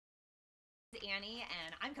Annie,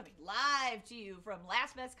 and I'm coming live to you from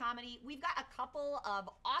Last Best Comedy. We've got a couple of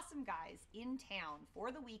awesome guys in town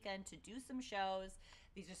for the weekend to do some shows.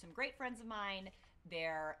 These are some great friends of mine.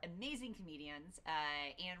 They're amazing comedians,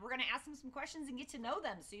 and we're going to ask them some questions and get to know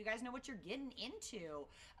them so you guys know what you're getting into.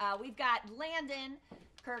 We've got Landon,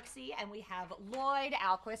 Kirksey, and we have Lloyd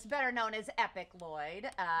Ahlquist, better known as Epic Lloyd,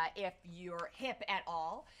 if you're hip at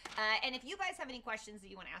all. And if you guys have any questions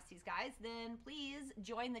that you want to ask these guys, then please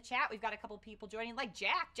join the chat. We've got a couple people joining, like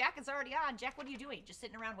Jack. Jack is already on. Jack, what are you doing? Just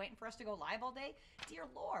sitting around waiting for us to go live all day? Dear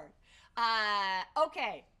Lord.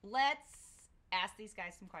 Okay, let's ask these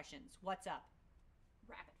guys some questions. What's up?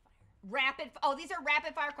 Oh, these are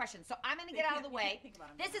rapid fire questions. So I'm gonna get out of the way.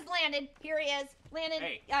 This is Landon. Here he is. Landon,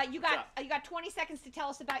 hey, you got 20 seconds to tell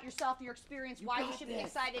us about yourself, your experience, why you should be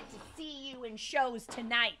excited to see you in shows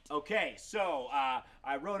tonight. Okay, so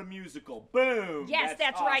I wrote a musical. Boom. Yes,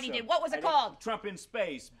 that's awesome. right. He did. What was it called? Trump in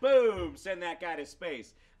Space. Boom. Send that guy to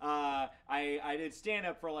space. I did stand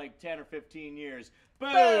up for like 10 or 15 years.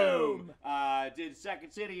 Boom. Did Second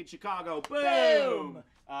City in Chicago. Boom.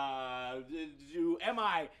 Do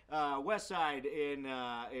MI West Side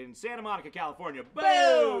in Santa Monica, California.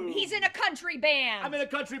 Boom. He's in a country band. I'm in a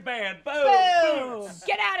country band. Boom. Boom.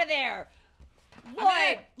 Get out of there.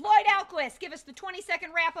 Lloyd Ahlquist, give us the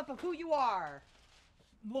 20-second wrap-up of who you are.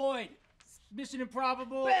 Lloyd, Mission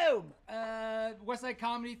Improbable. Boom. West Side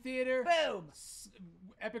Comedy Theater. Boom.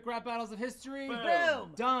 Epic Rap Battles of History.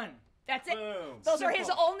 Boom. Done. That's it. Boom. Those are his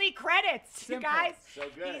only credits, you Simple. guys. So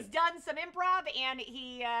good. He's done some improv, and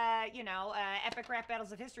he, Epic Rap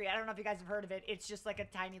Battles of History. I don't know if you guys have heard of it. It's just like a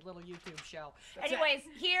tiny little YouTube show. Anyways,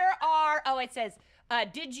 here are, it says,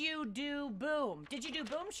 did you do Boom? Did you do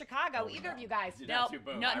Boom Chicago? Either of you guys? Did not do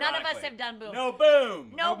Boom, none of us ironically. have done Boom. No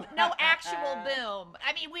Boom. No actual Boom.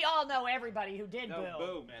 I mean, we all know everybody who did Boom.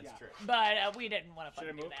 Boom. That's true. But we didn't want to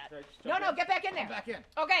fucking do that. No, get back in there. I'm back in.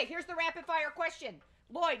 Okay, here's the rapid fire question.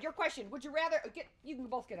 Lloyd, your question. Would you rather you can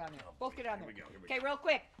both get on there. Both get on there. Here we go. Okay, real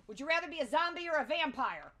quick. Would you rather be a zombie or a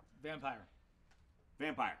vampire? Vampire.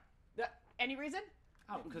 Any reason?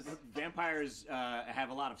 Oh, because vampires have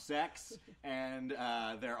a lot of sex, and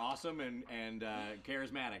they're awesome and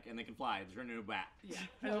charismatic, and they can fly. They turn into a bat. yeah,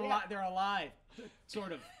 they're alive,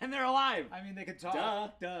 sort of. And they're alive. I mean, they can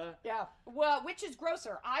talk. Duh. Yeah. Well, which is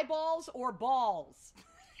grosser, eyeballs or balls?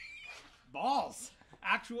 Balls.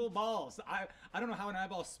 Actual balls. I don't know how an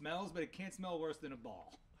eyeball smells, but it can't smell worse than a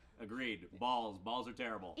ball. Agreed. Balls. Balls are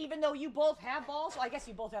terrible. Even though you both have balls? Well, I guess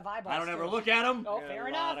you both have eyeballs. I don't ever too. look at them. Oh, fair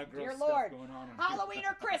enough. Dear Lord. Halloween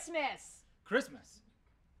or Christmas?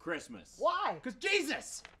 Christmas. Why? Because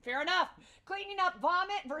Jesus. Fair enough. Cleaning up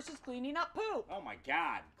vomit versus cleaning up poop. Oh my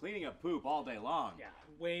God. Cleaning up poop all day long. Yeah,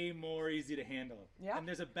 way more easy to handle. Yeah. And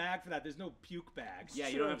there's a bag for that. There's no puke bags. Yeah,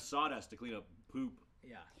 you don't have sawdust to clean up poop.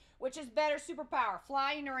 Yeah. Which is better superpower,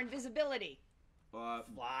 flying or invisibility?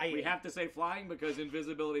 Flying. We have to say flying because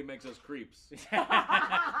invisibility makes us creeps.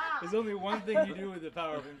 There's only one thing you do with the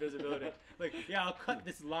power of invisibility. Like, yeah, I'll cut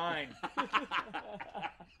this line.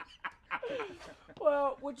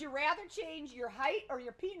 Well, would you rather change your height or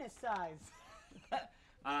your penis size?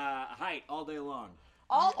 Height all day long.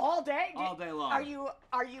 All day? All day long. Are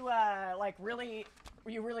you like really? Were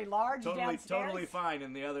you really large downstairs? Totally fine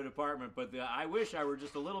in the other department, but I wish I were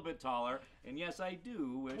just a little bit taller. And yes, I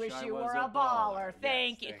do wish I you was were a baller.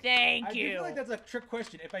 Thank you. I feel like that's a trick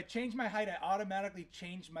question. If I change my height, I automatically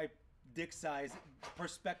change my dick size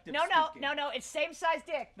perspective. No. It's same size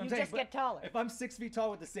dick. You just get taller. If I'm 6 feet tall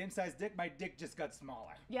with the same size dick, my dick just got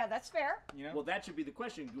smaller. Yeah, that's fair. You know? Well, that should be the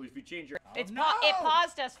question. If you change your... It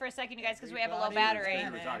paused us for a second, you guys, because we have a low battery. We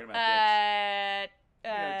were talking about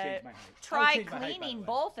dicks. Try cleaning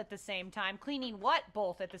both at the same time. Cleaning what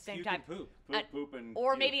both at the same time? Poop. Poop and...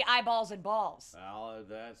 Or maybe eyeballs and balls. Well,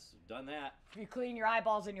 that's done that. You clean your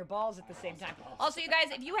eyeballs and your balls at the same time. Also, you guys,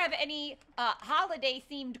 if you have any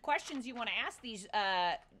holiday-themed questions you want to ask these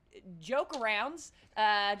joke-arounds,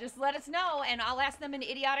 just let us know, and I'll ask them an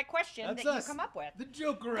idiotic question that you come up with. The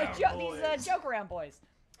joke-around boys. These joke-around boys.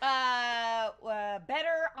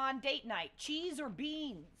 Better on date night, cheese or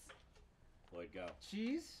beans? Lloyd, go.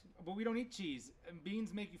 Cheese? But we don't eat cheese. And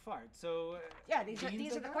beans make you fart. So yeah, these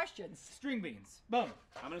are the questions. String beans. Boom.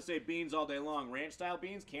 I'm gonna say beans all day long. Ranch style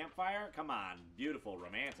beans, campfire. Come on, beautiful,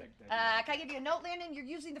 romantic. Can I give you a note, Landon? You're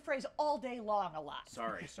using the phrase "all day long" a lot.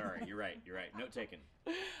 Sorry. You're right. Note taken.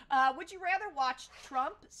 Would you rather watch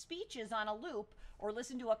Trump speeches on a loop or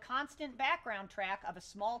listen to a constant background track of a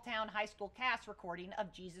small town high school cast recording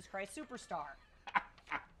of Jesus Christ Superstar?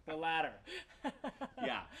 The latter.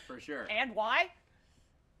 Yeah, for sure. And why?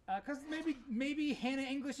 Because maybe Hannah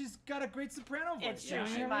English has got a great soprano voice. It's true.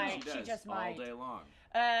 She just might. All day long.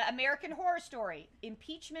 American Horror Story,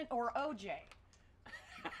 impeachment or OJ?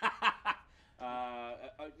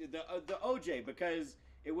 The OJ, because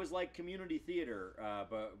it was like community theater,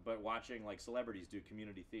 but watching like celebrities do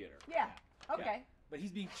community theater. Yeah. Okay. But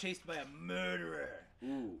he's being chased by a murderer.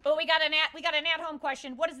 Ooh. Oh, we got an at-home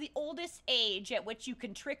question. What is the oldest age at which you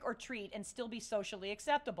can trick or treat and still be socially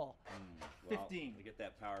acceptable? Well, 15. To get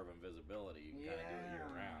that power of invisibility, you can kind of do it year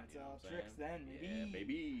round. It's You know all what I'm tricks saying? then, maybe. Yeah,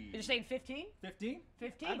 baby. You're saying 15? 15?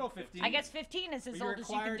 15. I go 15. I guess 15 is But as you're old as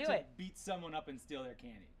you can required do to it. beat someone up and steal their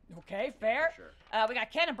candy. Okay, fair. For We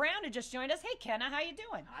got Kenna Brown who just joined us. Hey, Kenna, how you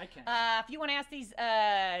doing? I can. If you want to ask these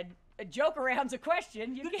joke arounds a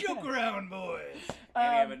question, you The can. joke around, boys. And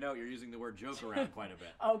I have a note. You're using the word joke around quite a bit.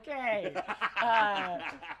 Okay.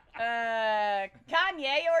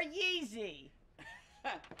 Kanye or Yeezy?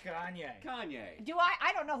 Kanye. Kanye.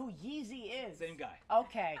 I don't know who Yeezy is. Same guy.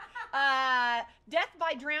 Okay. Death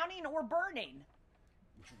by drowning or burning?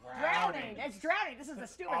 Drowning. It's drowning. This is a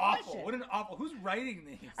stupid Awful. question. What an awful. Who's writing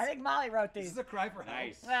these? I think Molly wrote This these. is a cry for help.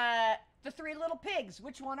 Nice. The Three Little Pigs.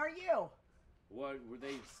 Which one are you? What were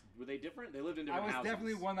they? Were they different? They lived in I different was houses.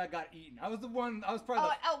 definitely one that got eaten. I was the one. I was probably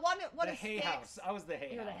What the is hay sticks? house. I was the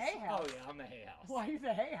hay You're house. the hay house. Oh yeah, I'm the hay house. Why are you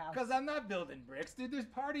the hay house? Because I'm not building bricks, dude. There's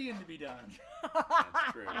partying to be done.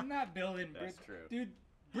 That's true. I'm not building bricks. That's true. Dude,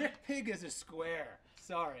 Brick Pig is a square.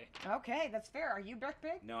 Sorry. Okay, that's fair. Are you Brick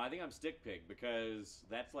Pig? No, I think I'm stick pig because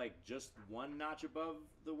that's like just one notch above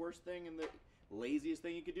the worst thing and the laziest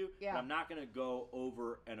thing you could do. Yeah. But I'm not gonna go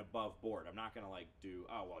over and above board. I'm not gonna like do.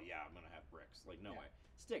 Oh well, yeah, I'm gonna have bricks. Like no way.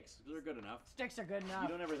 Sticks, they're good enough. Sticks are good enough. You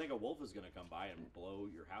don't ever think a wolf is gonna come by and blow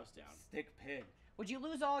your house down. Stick Pig. Would you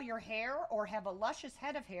lose all your hair or have a luscious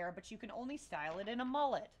head of hair, but you can only style it in a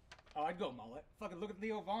mullet? Oh, I'd go mullet. Fucking look at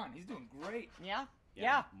Leo Vaughn. He's doing great. Yeah?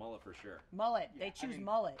 Yeah. Mullet for sure. Mullet. Yeah, They I choose mean-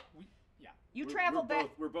 mullet. Yeah. You We're- travel we're back.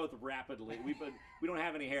 Both, we're both rapidly. We don't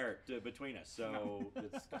have any hair between us, so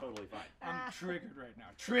it's totally fine. I'm triggered right now.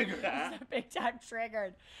 Triggered. Big time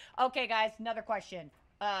triggered. Okay, guys, another question.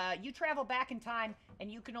 You travel back in time and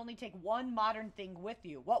you can only take one modern thing with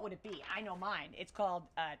you. What would it be? I know mine. It's called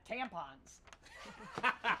tampons.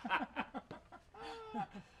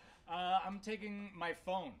 I'm taking my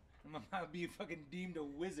phone. I'm gonna be fucking deemed a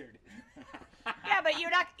wizard. Yeah, but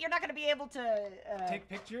you're not gonna be able to. Take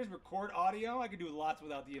pictures, record audio. I could do lots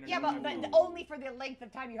without the internet. Yeah, but Ooh. only for the length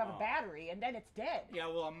of time you have a Oh. battery, and then it's dead. Yeah,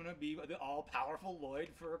 well, I'm gonna be the all-powerful Lloyd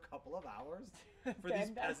for a couple of hours for Then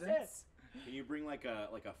these that's peasants. Can you bring like a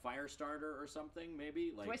fire starter or something?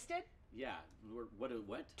 Maybe like Twisted? Yeah.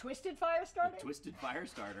 What? Twisted fire starter? A twisted fire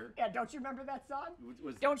starter. Yeah, don't you remember that song?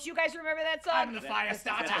 Was Don't you guys remember that song? I'm the that- fire is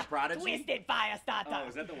that starter. the Prodigy? Twisted fire starter. Oh,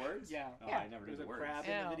 is that the words? Yeah. Oh, Yeah. I never knew There's the a words. crab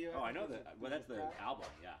Yeah. in the video. Oh, I know that. Well, that's the Crab. album.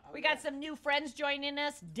 Yeah. Oh, We yeah. got some new friends joining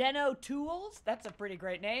us. Deno Tools. That's a pretty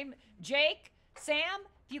great name. Jake, Sam,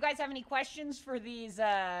 if you guys have any questions for these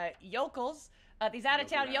yokels, these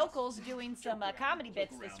out-of-town Joke-arounds. yokels doing some Joke-around. comedy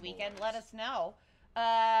bits Joke-around this weekend, boys. let us know.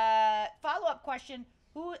 Follow-up question.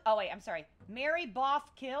 Who? Oh, wait, I'm sorry. Mary Boff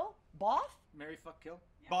Kill? Boff? Marry, fuck, kill.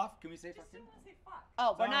 Boff, can we say fuck, Just kill? didn't want to say fuck.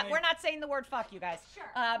 Oh, Sorry. we're not saying the word fuck, you guys. Sure.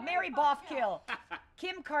 Mary Mary Boff Boff Kill.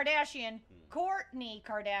 Kim Kardashian, Kourtney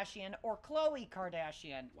Kardashian, or Khloe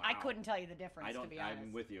Kardashian. I Wow. couldn't tell you the difference, I to don't. be honest.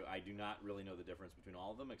 I'm with you. I do not really know the difference between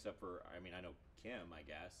all of them, except for I mean I know Kim. I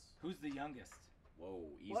guess. Who's the youngest? Whoa,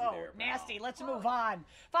 easy Whoa, there. pal. nasty. Let's move on.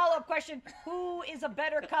 Follow-up question. Who is a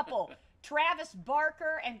better couple? Travis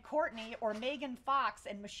Barker and Courtney or Megan Fox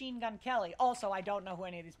and Machine Gun Kelly? Also, I don't know who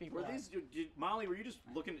any of these people Were are. these Molly? Were you just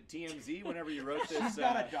looking at TMZ whenever you wrote this? She's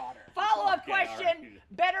got a daughter. Follow-up Okay, all question. right.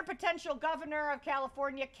 Better potential governor of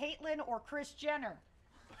California, Caitlyn or Kris Jenner?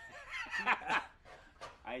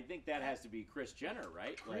 I think that has to be Kris Jenner,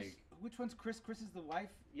 right? Chris, Like, which one's Chris? Chris is the wife?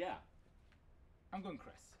 yeah. I'm going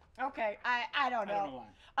Chris. Okay, I don't know. I don't know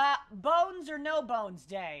why. Bones or no bones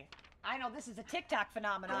day? I know this is a TikTok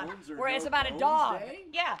phenomenon Bones or where it's no about a bones dog. day?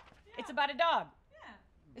 Yeah, it's about a dog.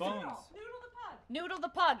 Yeah. Bones. Noodle the pug. Noodle the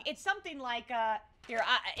pug. It's something like here.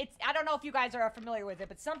 I don't know if you guys are familiar with it,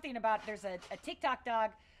 but something about there's a TikTok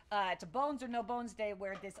dog. It's a Bones or No Bones Day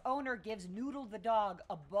where this owner gives Noodle the dog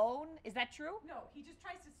a bone. Is that true? No, he just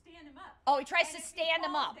tries to stand him up. Oh, he tries And to if he stand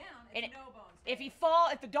him falls up. Down, And it's no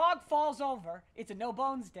bones. if the dog falls over, it's a No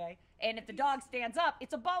Bones Day, and if the dog stands up,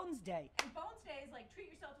 it's a Bones Day. And Bones Day is like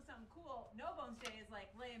treat yourself to something cool. No Bones Day is like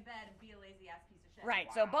lay in bed and be a lazy ass piece of shit. Right.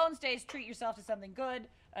 So Bones Day is treat yourself to something good.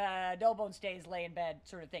 No Bones Day is lay in bed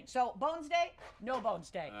sort of thing. So Bones Day, No Bones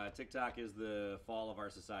Day. TikTok is the fall of our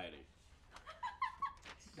society.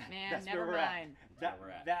 Man, That's never where we're at. mind. That, where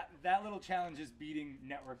we're at. that little challenge is beating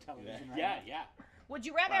network television right Yeah, now. yeah. Would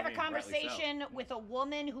you rather Well, I have a mean, rightly so. conversation with a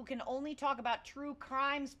woman who can only talk about true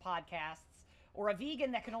crimes podcasts or a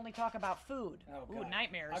vegan that can only talk about food. Oh, Ooh, God.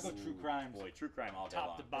 nightmares. I'll go true crimes. Boy, true crime all day Top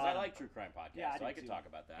long. to 'Cause I bottom. like true crime podcasts, Yeah, I so do I could too. talk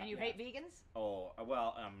about that. And you hate vegans? Oh,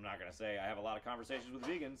 well, I'm not gonna say I have a lot of conversations with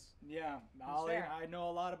vegans. Yeah, fair. I know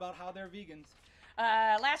a lot about how they're vegans.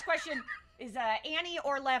 Last question is Annie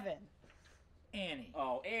or Levin? Annie.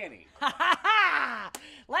 Oh, Annie. Ha ha ha!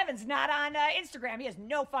 Levin's not on Instagram. He has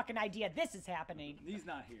no fucking idea this is happening. He's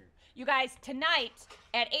not here. You guys, tonight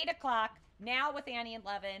at 8 o'clock, now with Annie and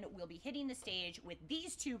Levin, we'll be hitting the stage with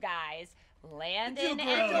these two guys, Landon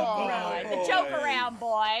and Lloyd, the Joke Around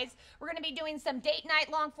Boys. We're going to be doing some date night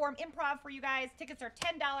long form improv for you guys. Tickets are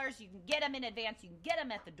 $10. You can get them in advance. You can get them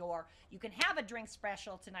at the door. You can have a drink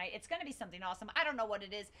special tonight. It's going to be something awesome. I don't know what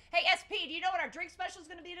it is. Hey, SP, do you know what our drink special is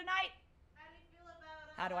going to be tonight?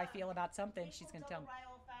 How do I feel about something? She's going to tell me.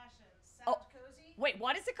 Sound Oh. cozy? Wait,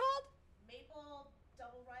 what is it called? Maple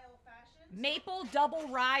double rye old fashions. Maple Double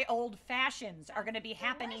Rye Old Fashions are going to be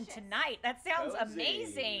happening Delicious. tonight. That sounds Cozy.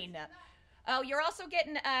 amazing. Oh, you're also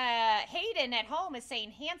getting Hayden at home is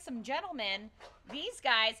saying, handsome gentlemen. These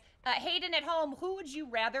guys, Hayden at home, who would you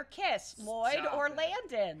rather kiss, Lloyd Stop or it.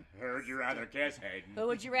 Landon? Who'd you rather kiss, Hayden? Who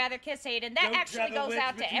would you rather kiss, Hayden? That actually goes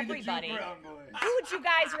out to everybody. Who would you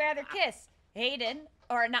guys rather kiss? Hayden,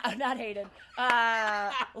 or not Hayden,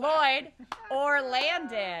 Lloyd or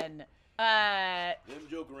Landon? Them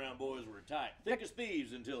joke around boys were tight. Thick as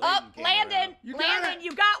thieves until Oh, Hayden came Landon, around. You got Landon, it.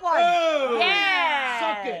 you got one. Oh! Yes.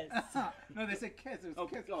 Suck it. No, they said kiss. It was Oh,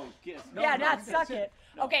 kiss. oh, kiss. Yeah, No, not no, suck no. it.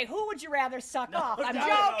 Okay, who would you rather suck off? I'm no, joking.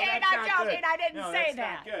 no, that's I'm not joking. good. I didn't No, say that's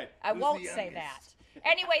that. not good. I Who's won't the say youngest? that.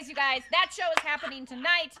 Anyways, you guys, that show is happening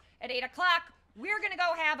tonight at 8 o'clock. We're going to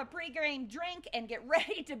go have a pre-game drink and get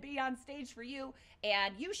ready to be on stage for you.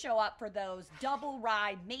 And you show up for those double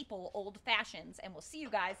rye maple old fashions. And we'll see you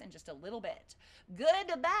guys in just a little bit.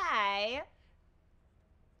 Goodbye.